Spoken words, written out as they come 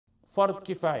fard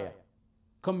kifaya,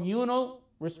 communal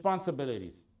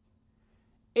responsibilities.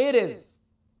 It is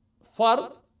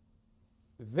fard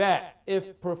that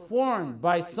if performed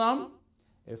by some,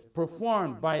 if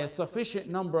performed by a sufficient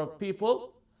number of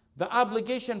people, the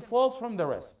obligation falls from the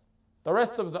rest. The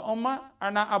rest of the ummah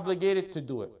are not obligated to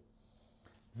do it.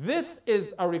 This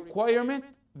is a requirement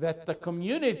that the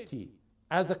community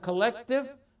as a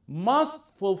collective must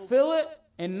fulfill it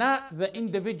and not the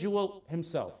individual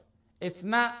himself. It's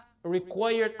not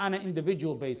required on an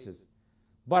individual basis,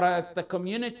 but at the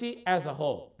community as a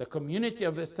whole, the community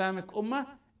of the Islamic Ummah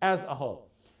as a whole.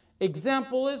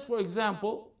 Example is, for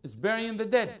example, is burying the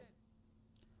dead.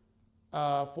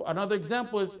 For another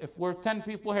example is if we're 10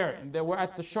 people here and we're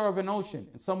at the shore of an ocean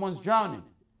and someone's drowning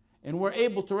and we're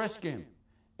able to rescue him.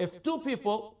 If 2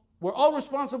 people, we're all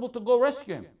responsible to go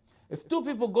rescue him. If 2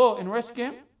 people go and rescue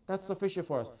him, that's sufficient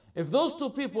for us. If those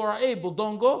 2 people are able,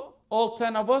 don't go, all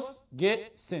 10 of us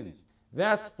get sins.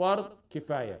 That's fard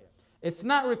kifaya. It's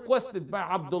not requested by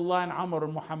Abdullah and Amr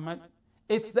and Muhammad.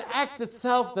 It's the act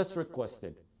itself that's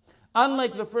requested.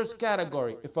 Unlike the first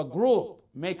category, if a group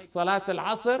makes Salat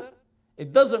al-Asr,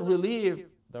 it doesn't relieve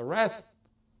the rest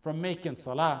from making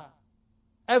Salah.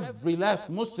 Every last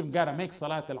Muslim got to make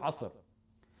Salat al-Asr.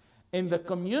 In the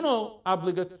communal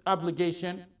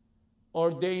obligation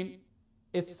ordained,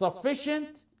 it's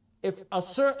sufficient if a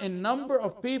certain number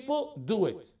of people do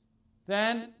it.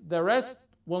 Then the rest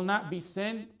will not be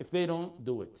sinned if they don't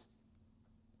do it.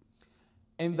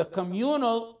 In the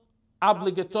communal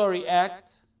obligatory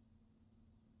act,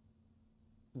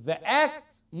 the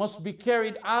act must be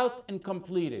carried out and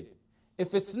completed.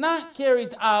 If it's not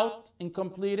carried out and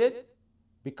completed,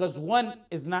 because one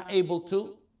is not able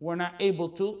to, we're not able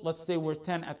to, let's say we're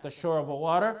 10 at the shore of a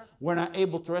water, we're not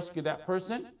able to rescue that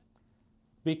person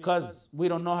because we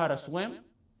don't know how to swim,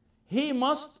 he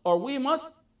must or we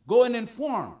must go and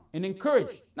inform and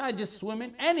encourage, not just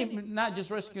swimming, not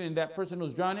just rescuing that person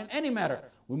who's drowning, any matter.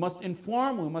 We must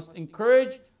inform, we must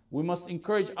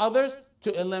encourage others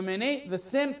to eliminate the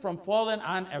sin from falling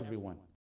on everyone.